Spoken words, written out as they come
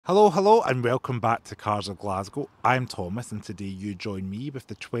Hello, and welcome back to Cars of Glasgow. I'm Thomas, and today you join me with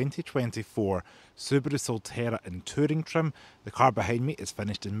the 2024 Subaru Solterra in touring trim. The car behind me is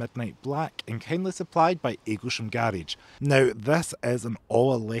finished in midnight black and kindly supplied by Eaglesham Garage. Now, this is an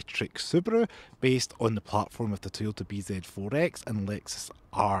all-electric Subaru based on the platform of the Toyota BZ4X and Lexus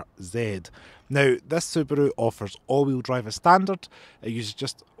RZ. Now, this Subaru offers all-wheel drive as standard. It uses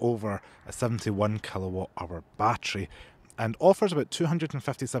just over a 71 kilowatt hour battery and offers about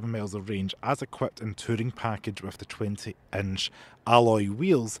 257 miles of range as equipped in touring package with the 20-inch alloy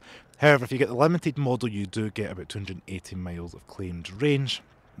wheels. However, if you get the limited model, you do get about 280 miles of claimed range.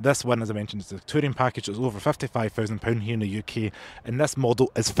 This one, as I mentioned, is a touring package. It's over £55,000 here in the UK, and this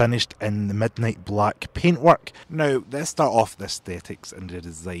model is finished in the midnight black paintwork. Now, let's start off the aesthetics and the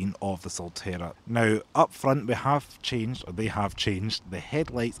design of the Solterra. Now, up front, they have changed the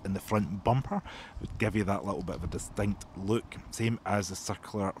headlights in the front bumper, would give you that little bit of a distinct look. Same as the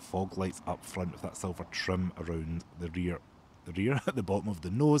circular fog lights up front with that silver trim around the rear at the bottom of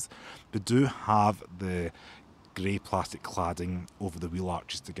the nose. They do have the grey plastic cladding over the wheel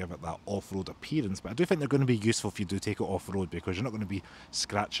arches to give it that off-road appearance, but I do think they're going to be useful if you do take it off-road, because you're not going to be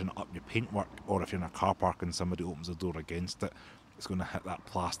scratching up your paintwork, or if you're in a car park and somebody opens the door against it, it's going to hit that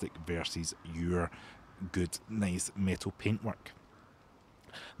plastic versus your good, nice metal paintwork.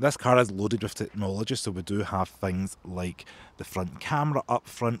 This car is loaded with technology, so we do have things like the front camera up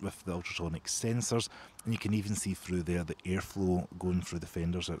front with the ultrasonic sensors, and you can even see through there the airflow going through the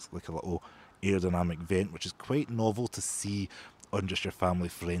fenders. It's like a little aerodynamic vent, which is quite novel to see on just your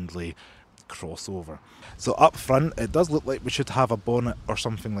family-friendly crossover. So up front, it does look like we should have a bonnet or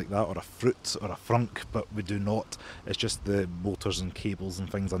something like that, or a fruit or a frunk, but we do not. It's just the motors and cables and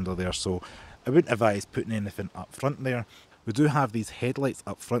things under there, so I wouldn't advise putting anything up front there. We do have these headlights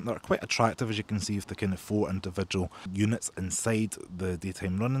up front that are quite attractive, as you can see, with the kind of 4 individual units inside the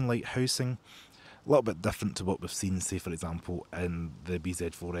daytime running light housing. A little bit different to what we've seen, say for example, in the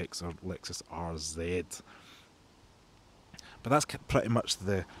BZ4X or Lexus RZ. But that's pretty much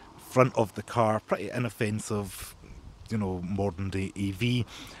the front of the car, pretty inoffensive, you know, modern day EV.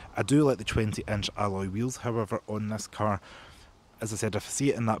 I do like the 20-inch alloy wheels, however, on this car. As I said, if I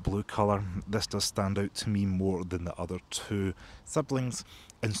see it in that blue colour, this does stand out to me more than the other two siblings.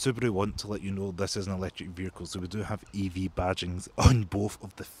 And Subaru want to let you know this is an electric vehicle, so we do have EV badgings on both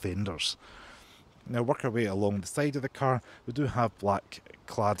of the fenders. Now, work our way along the side of the car. We do have black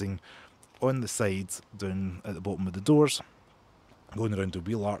cladding on the sides, down at the bottom of the doors, going around the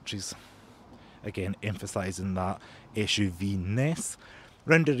wheel arches. Again, emphasising that SUV-ness.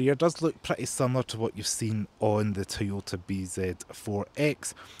 Round the rear does look pretty similar to what you've seen on the Toyota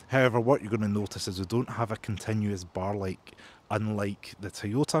BZ4X. However, what you're going to notice is we don't have a continuous bar light, unlike the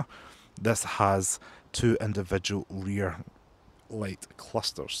Toyota. This has 2 individual rear light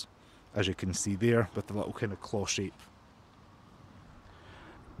clusters, as you can see there, with the little kind of claw shape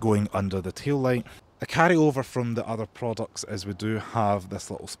going under the tail light. A carryover from the other products is we do have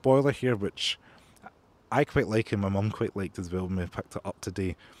this little spoiler here, which I quite like and my mum quite liked as well when we picked it up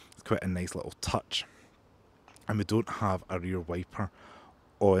today. It's quite a nice little touch. And we don't have a rear wiper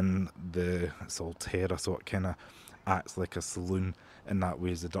on the Solterra, so it kind of acts like a saloon in that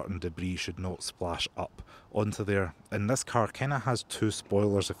way, as the dirt and debris should not splash up onto there. And this car kind of has 2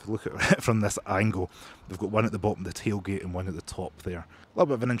 spoilers if you look at it from this angle. They've got one at the bottom of the tailgate and one at the top there. A little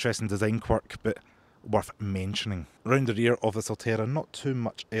bit of an interesting design quirk, but worth mentioning. Around the rear of the Solterra, not too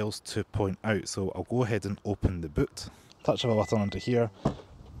much else to point out, so I'll go ahead and open the boot. Touch of a button under here,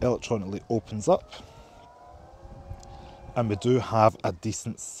 electronically opens up, and we do have a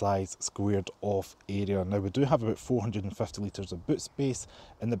decent size squared off area. Now, we do have about 450 litres of boot space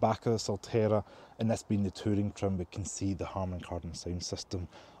in the back of the Solterra, and this being the touring trim, we can see the Harman Kardon sound system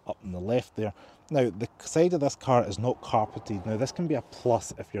up on the left there. Now, the side of this car is not carpeted. Now, this can be a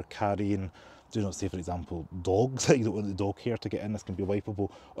plus if you're carrying, do not say for example dogs, you don't want the dog hair to get in. This can be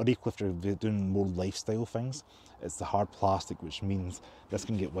wipeable, or equally if you're doing more lifestyle things, it's the hard plastic, which means this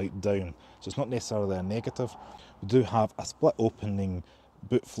can get wiped down, so it's not necessarily a negative. We do have a split opening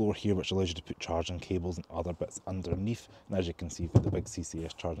boot floor here, which allows you to put charging cables and other bits underneath, and as you can see, you've got the big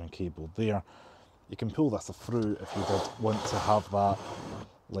CCS charging cable there. You can pull this through if you did want to have that,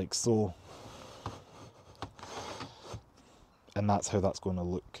 like so, and that's how that's going to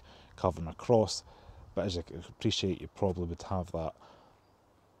look covering across. But as you can appreciate, you probably would have that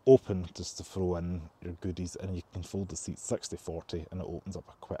open just to throw in your goodies, and you can fold the seat 60-40 and it opens up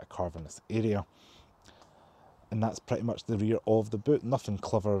quite a cavernous area. And that's pretty much the rear of the boot. Nothing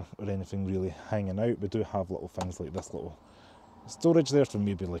clever or anything really hanging out. We do have little things like this little storage there for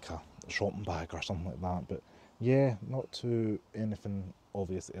maybe like a shopping bag or something like that, but yeah, not too anything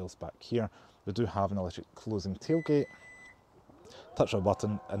obvious else back here. We do have an electric closing tailgate. Touch a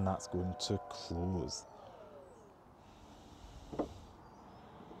button and that's going to close.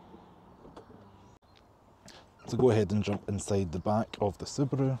 So go ahead and jump inside the back of the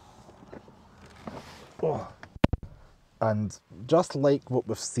Subaru. Oh. And just like what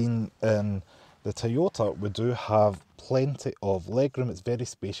we've seen in the Toyota, we do have plenty of legroom. It's very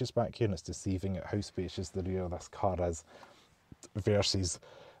spacious back here, and it's deceiving at how spacious the rear of this car is versus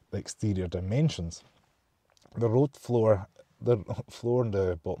the exterior dimensions. The road floor, the floor on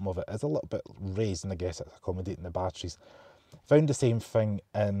the bottom of it is a little bit raised, and I guess it's accommodating the batteries. Found the same thing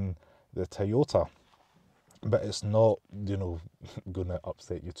in the Toyota, but it's not, you know, going to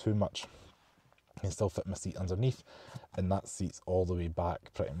upset you too much. I can still fit my seat underneath, and that seat's all the way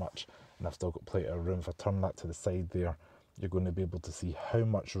back pretty much, and I've still got plenty of room. If I turn that to the side there, you're going to be able to see how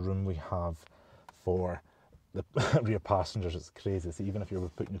much room we have for the rear passengers. It's crazy. So even if you're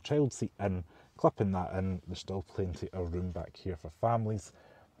putting your child seat in, clipping that in, there's still plenty of room back here for families,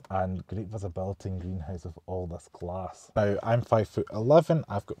 and great visibility and greenhouse of all this glass. Now I'm 5'11",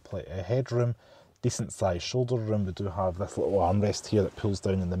 I've got plenty of headroom, decent sized shoulder room. We do have this little armrest here that pulls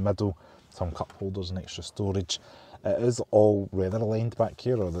down in the middle, some cup holders and extra storage. It is all leather lined back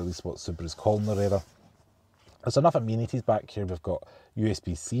here, or at least what Subaru's calling the leather. There's enough amenities back here. We've got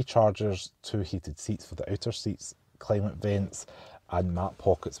USB-C chargers, 2 heated seats for the outer seats, climate vents, and mat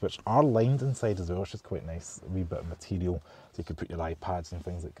pockets, which are lined inside as well, which is quite nice. A wee bit of material, so you can put your iPads and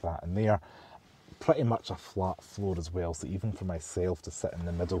things like that in there. Pretty much a flat floor as well, so even for myself to sit in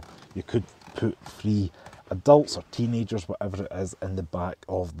the middle, you could put 3 adults or teenagers, whatever it is, in the back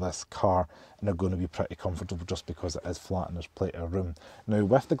of this car, and they're going to be pretty comfortable just because it is flat and there's plenty of room. Now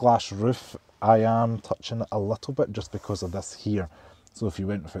with the glass roof, I am touching it a little bit just because of this here. So if you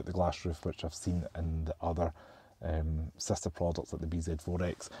went without the glass roof, which I've seen in the other sister products like the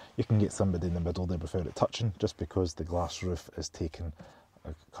BZ4X, you can get somebody in the middle there without it touching, just because the glass roof is taking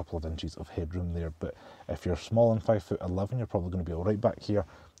a couple of inches of headroom there. But if you're small and 5'11", you're probably going to be all right back here,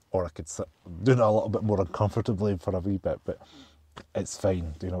 or I could sit doing it a little bit more uncomfortably for a wee bit, but it's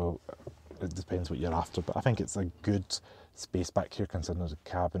fine, you know, it depends what you're after. But I think it's a good space back here considering the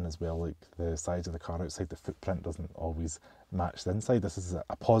cabin as well, like the size of the car outside, the footprint doesn't always match the inside. This is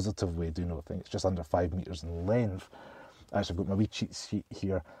a positive way, do you know, I think it's just under 5 meters in length. Actually, I've got my wee cheat sheet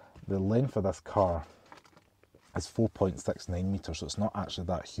here. The length of this car is 4.69 meters, so it's not actually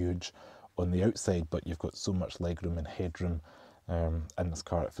that huge on the outside, but you've got so much legroom and headroom in this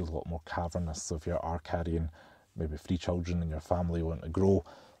car. It feels a lot more cavernous, so if you are carrying maybe 3 children in your family want to grow,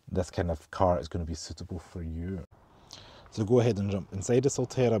 this kind of car is going to be suitable for you. So go ahead and jump inside the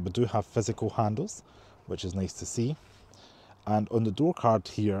Solterra. We do have physical handles, which is nice to see. And on the door card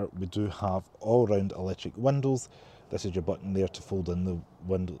here, we do have all-round electric windows. This is your button there to fold in the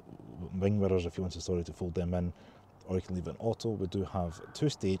wing mirrors if you want to fold them in, or you can leave it in auto. We do have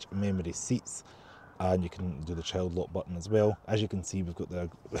 2-stage memory seats, and you can do the child lock button as well. As you can see, we've got the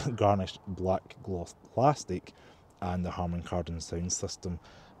garnished black gloss plastic and the Harman Kardon sound system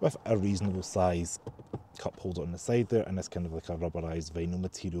with a reasonable size cup holder on the side there, and this kind of like a rubberized vinyl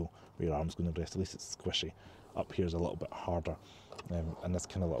material where your arm's going to rest. At least it's squishy. Up here is a little bit harder, and this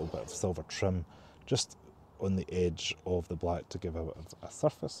kind of little bit of silver trim just on the edge of the black to give a bit of a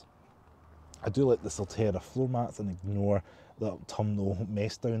surface. I do like the Solterra floor mats, and ignore the autumnal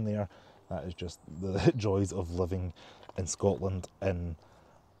mess down there. That is just the joys of living in Scotland in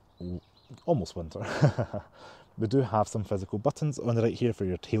almost winter. We do have some physical buttons on the right here for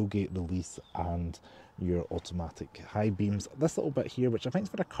your tailgate release and your automatic high beams. This little bit here, which I think is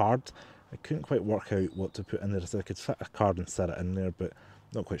for a card, I couldn't quite work out what to put in there, so I could fit a card and set it in there, but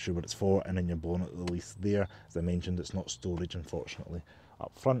not quite sure what it's for. And then your bonnet release there, as I mentioned, it's not storage unfortunately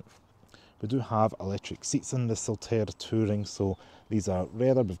up front. We do have electric seats in the Solterra Touring, so these are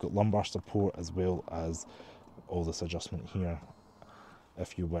leather. We've got lumbar support as well as all this adjustment here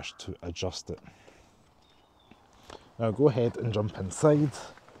if you wish to adjust it. Now go ahead and jump inside,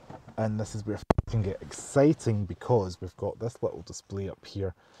 and this is where it can get exciting because we've got this little display up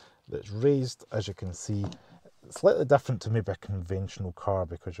here that's raised, as you can see. It's slightly different to maybe a conventional car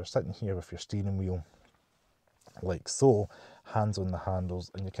because you're sitting here with your steering wheel like so, hands on the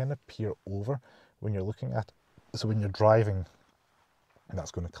handles, and you kind of peer over when you're looking at it. So when you're driving,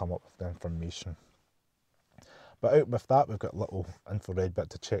 that's going to come up with the information. But out with that, we've got a little infrared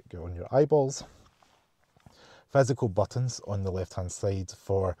bit to check you on your eyeballs. Physical buttons on the left hand side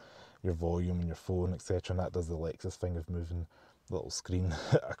for your volume and your phone, etc. And that does the Lexus thing of moving the little screen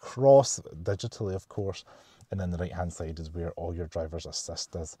across digitally, of course. And then the right hand side is where all your driver's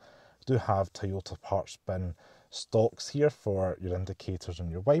assist is. We do have Toyota parts bin stalks here for your indicators and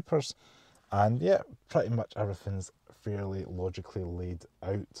your wipers. And yeah, pretty much everything's fairly logically laid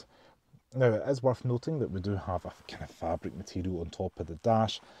out. Now, it is worth noting that we do have a kind of fabric material on top of the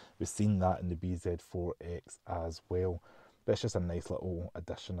dash. We've seen that in the BZ4X as well. But it's just a nice little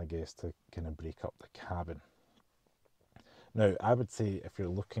addition, I guess, to kind of break up the cabin. Now, I would say if you're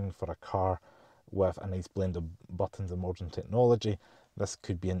looking for a car with a nice blend of buttons and modern technology, this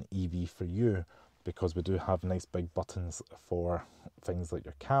could be an EV for you, because we do have nice big buttons for things like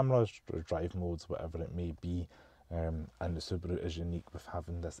your cameras, or drive modes, whatever it may be. And the Subaru is unique with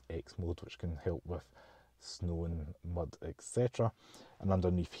having this XMode, which can help with snow and mud, etc. And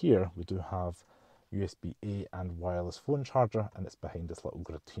underneath here, we do have USB-A and wireless phone charger, and it's behind this little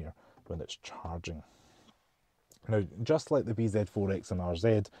grid here when it's charging. Now, just like the BZ4X and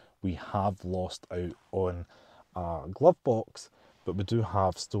RZ, we have lost out on a glove box, but we do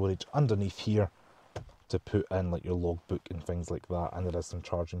have storage underneath here to put in like your logbook and things like that, and there is some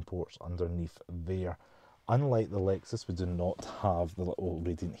charging ports underneath there. Unlike the Lexus, we do not have the little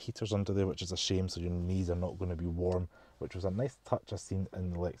radiant heaters under there, which is a shame, so your knees are not going to be warm, which was a nice touch I've seen in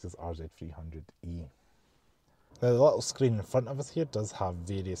the Lexus RZ300E. Now, the little screen in front of us here does have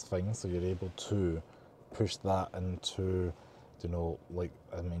various things, so you're able to push that into, you know, like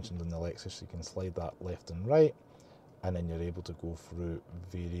I mentioned in the Lexus, you can slide that left and right, and then you're able to go through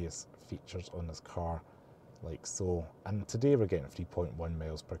various features on this car like so. And today we're getting 3.1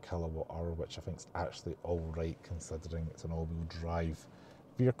 miles per kilowatt hour, which I think is actually alright considering it's an all-wheel drive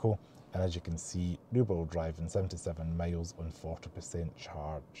vehicle. And as you can see, rear-wheel drive and 77 miles on 40%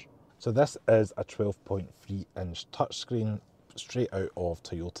 charge. So this is a 12.3-inch touchscreen straight out of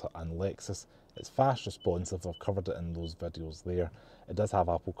Toyota and Lexus. It's fast responsive, I've covered it in those videos there. It does have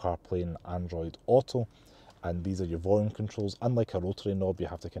Apple CarPlay and Android Auto, and these are your volume controls. Unlike a rotary knob, you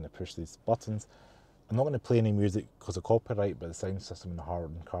have to kind of push these buttons. I'm not going to play any music because of copyright, but the sound system in the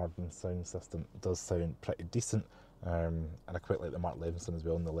Harman Kardon sound system does sound pretty decent. And I quite like the Mark Levinson as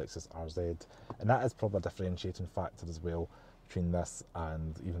well in the Lexus RZ. And that is probably a differentiating factor as well between this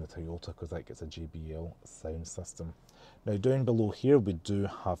and even the Toyota, because that gets a JBL sound system. Now, down below here, we do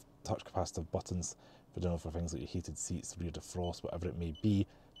have touch capacitive buttons for things like your heated seats, rear defrost, whatever it may be.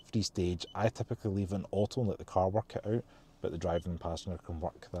 Free stage, I typically leave it in auto and let the car work it out, but the driver and passenger can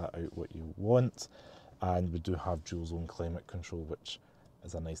work that out what you want. And we do have dual zone climate control, which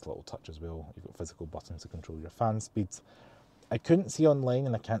is a nice little touch as well. You've got physical buttons to control your fan speeds. I couldn't see online,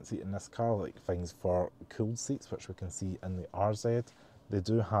 and I can't see it in this car, like things for cooled seats, which we can see in the RZ. They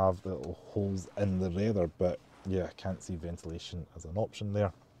do have the little holes in the leather, but yeah, I can't see ventilation as an option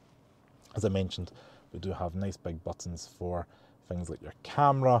there. As I mentioned, we do have nice big buttons for things like your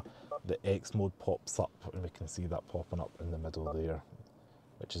camera. The X mode pops up, and we can see that popping up in the middle there,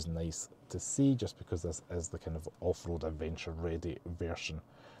 which is nice to see, just because this is the kind of off-road adventure ready version.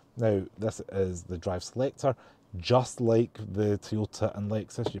 Now, this is the drive selector. Just like the Toyota and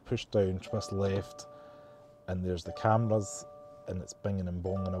Lexus, you push down, twist left, and there's the cameras, and it's binging and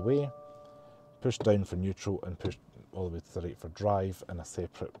bonging away. Push down for neutral, and push all the way to the right for drive, and a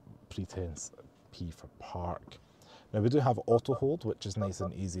separate pretense P for park. Now, we do have auto hold, which is nice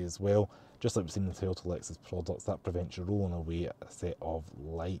and easy as well. Just like we've seen in the Toyota Lexus products, that prevents you rolling away at a set of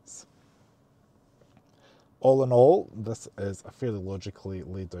lights. All in all, this is a fairly logically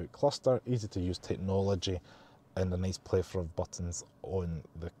laid out cluster, easy to use technology, and a nice plethora of buttons on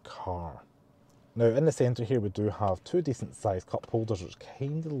the car. Now, in the centre here, we do have two decent sized cup holders, which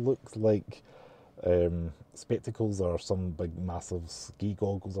kind of looks like spectacles or some big massive ski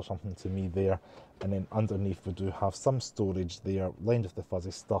goggles or something to me there. And then underneath, we do have some storage there, lined with the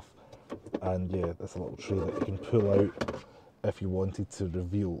fuzzy stuff. And yeah, there's a little tray that you can pull out if you wanted to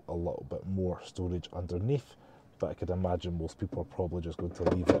reveal a little bit more storage underneath, but I could imagine most people are probably just going to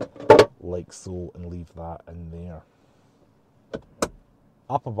leave it like so and leave that in there.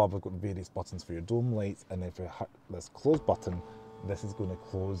 Up above, we've got various buttons for your dome lights, and if you hit this close button, this is going to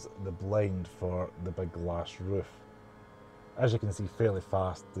close the blind for the big glass roof. As you can see, fairly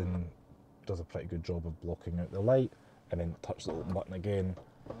fast, and does a pretty good job of blocking out the light, and then touch the open button again,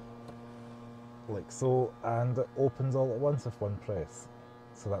 like so, and it opens all at once with one press,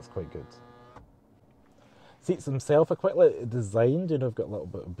 so that's quite good. Seats themselves are quite like designed, you know, I've got a little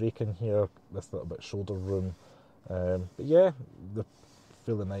bit of break in here, this little bit of shoulder room, but yeah, they're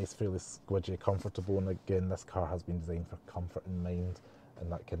fairly nice, fairly squidgy, comfortable, and again, this car has been designed for comfort in mind,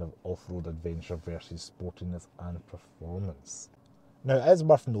 and that kind of off-road adventure versus sportiness and performance. Now, it is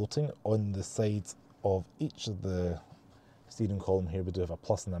worth noting, on the sides of each of the steering column here, we do have a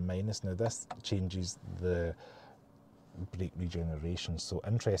plus and a minus. Now, this changes the brake regeneration. So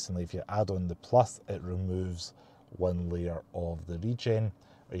interestingly, if you add on the plus, it removes one layer of the regen,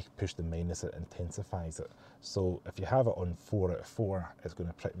 or you can push the minus, it intensifies it. So if you have it on 4 out of 4, it's going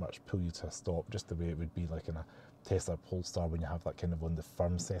to pretty much pull you to a stop, just the way it would be like in a Tesla Polestar when you have that kind of on the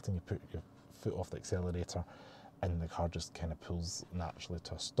firm setting, you put your foot off the accelerator and the car just kind of pulls naturally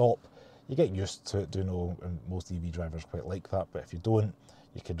to a stop. You get used to it, and most EV drivers quite like that, but if you don't,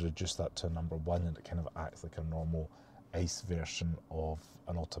 you could reduce that to number 1 and it kind of acts like a normal ICE version of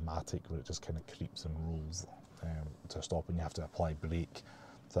an automatic where it just kind of creeps and rolls to a stop and you have to apply brake.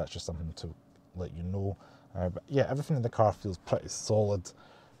 So that's just something to let you know. But yeah, everything in the car feels pretty solid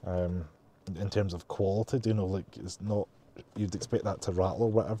in terms of quality. Like it's not, you'd expect that to rattle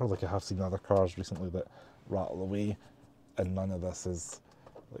or whatever. Like I have seen other cars recently that rattle away, and none of this is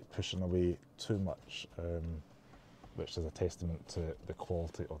like pushing away too much, which is a testament to the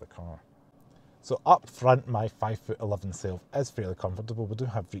quality of the car. So up front, my 5'11" self is fairly comfortable. We do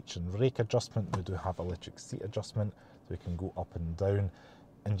have reach and rake adjustment, we do have electric seat adjustment, so we can go up and down.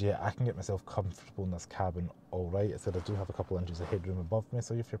 And yeah, I can get myself comfortable in this cabin all right. I said I do have a couple inches of headroom above me,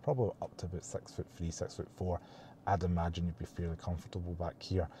 so if you're probably up to about 6'3", 6'4", I'd imagine you'd be fairly comfortable back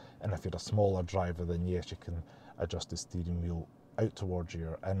here. And if you're a smaller driver, then yes, you can adjust the steering wheel out towards you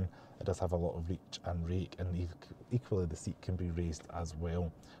or in. It does have a lot of reach and rake, and equally the seat can be raised as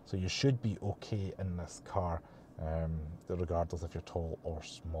well. So you should be okay in this car, regardless if you're tall or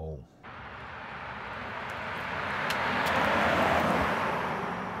small.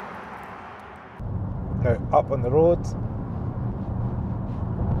 Now up on the road,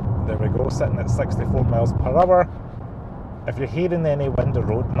 there we go, sitting at 64 miles per hour. If you're hearing any wind or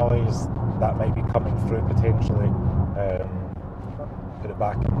road noise, that might be coming through potentially. Put it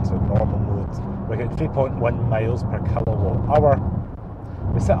back into normal mode. We're getting 3.1 miles per kilowatt hour.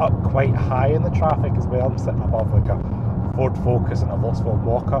 We sit up quite high in the traffic as well. I'm sitting above like a Ford Focus and a Volkswagen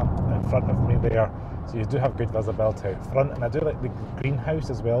Walker in front of me there. So you do have good visibility out front, and I do like the greenhouse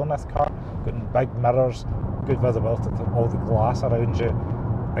as well in this car. Got big mirrors, good visibility to all the glass around you.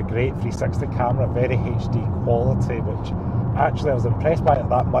 A great 360 camera, very HD quality, which actually I was impressed by it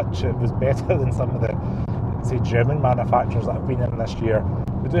that much. It was better than some of the, say, German manufacturers that I've been in this year.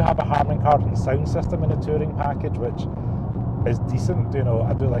 We do have a Harman Kardon sound system in the touring package, which is decent.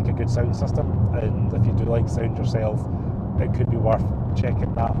 I do like a good sound system, and if you do like sound yourself, it could be worth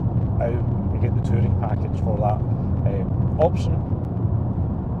checking that out. You get the touring package for that option.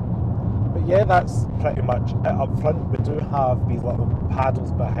 But yeah, that's pretty much it up front. We do have these little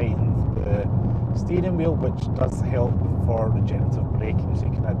paddles behind the steering wheel, which does help for regenerative braking, so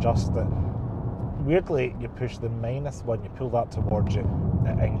you can adjust it. Weirdly, you push the -1, you pull that towards you,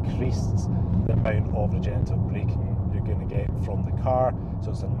 it increases the amount of regenerative braking you're going to get from the car.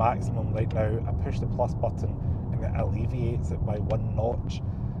 So it's in maximum right now. I push the plus button and it alleviates it by 1 notch.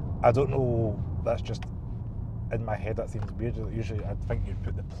 I don't know, that's just in my head, that seems weird. Usually I'd think you'd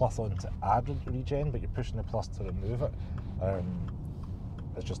put the plus on to add regen, but you're pushing the plus to remove it.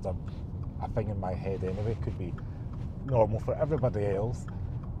 It's just a thing in my head anyway. It could be normal for everybody else,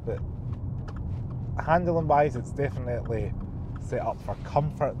 but handling wise, it's definitely set up for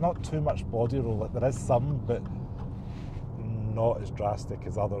comfort. Not too much body roll, there is some, but not as drastic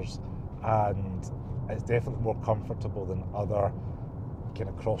as others, and it's definitely more comfortable than other kind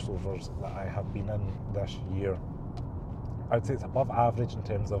of crossovers that I have been in this year. I would say it's above average in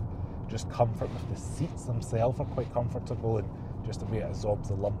terms of just comfort. With the seats themselves are quite comfortable, and just the way it absorbs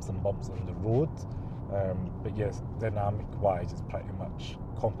the lumps and bumps on the road. But yes, dynamic wise, it's pretty much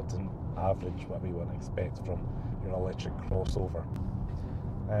competent average, what we want to expect from your electric crossover.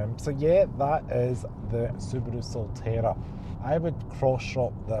 So yeah, that is the Subaru Solterra. I would cross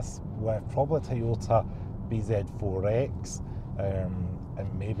shop this with probably Toyota BZ4X,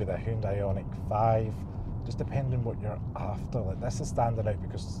 and maybe the Hyundai Ioniq 5, just depending on what you're after. Like, this is standing out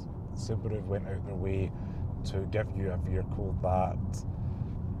because Subaru went out their way to give you a vehicle that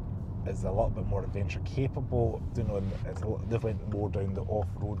is a little bit more adventure capable, and they went more down the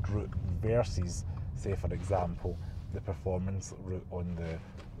off-road route versus, say for example, the performance route on the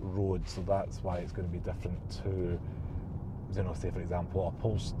road. So that's why it's going to be different to, say for example, a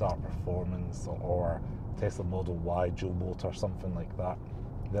Polestar Performance or Tesla Model Y dual motor, something like that.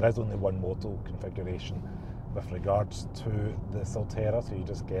 There is only one model configuration with regards to the Solterra, so you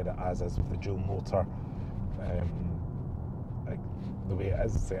just get it as is with the dual motor. The way it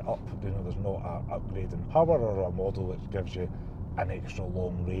is set up, there's not an upgrade in power or a model that gives you an extra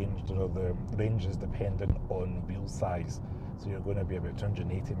long range. The range is dependent on wheel size, so you're going to be about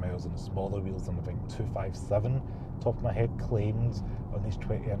 280 miles on the smaller wheels, and I think 257, top of my head, claimed on these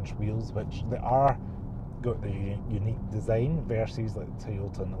 20-inch wheels, which they are got the unique design versus like the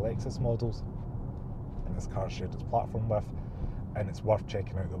Toyota and the Lexus models, and this car shared its platform with. And it's worth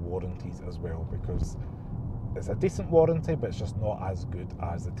checking out the warranties as well, because it's a decent warranty, but it's just not as good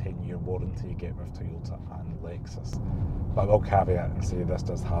as the 10-year warranty you get with Toyota and Lexus. But I will caveat and say this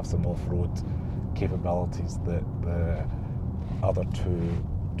does have some off-road capabilities that the other two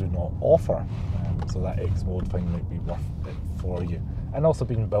do not offer, so that XMode thing might be worth it for you. And also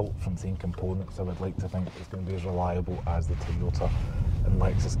being built from the same components, I would like to think it's going to be as reliable as the Toyota and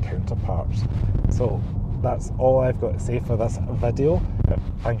Lexus counterparts. So that's all I've got to say for this video.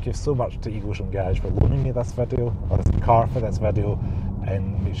 Thank you so much to Eaglesham Garage for loaning me this video, or this car for this video,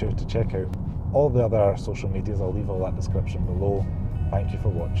 and make sure to check out all the other social medias. I'll leave all that description below. Thank you for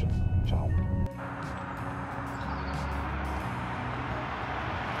watching. Ciao.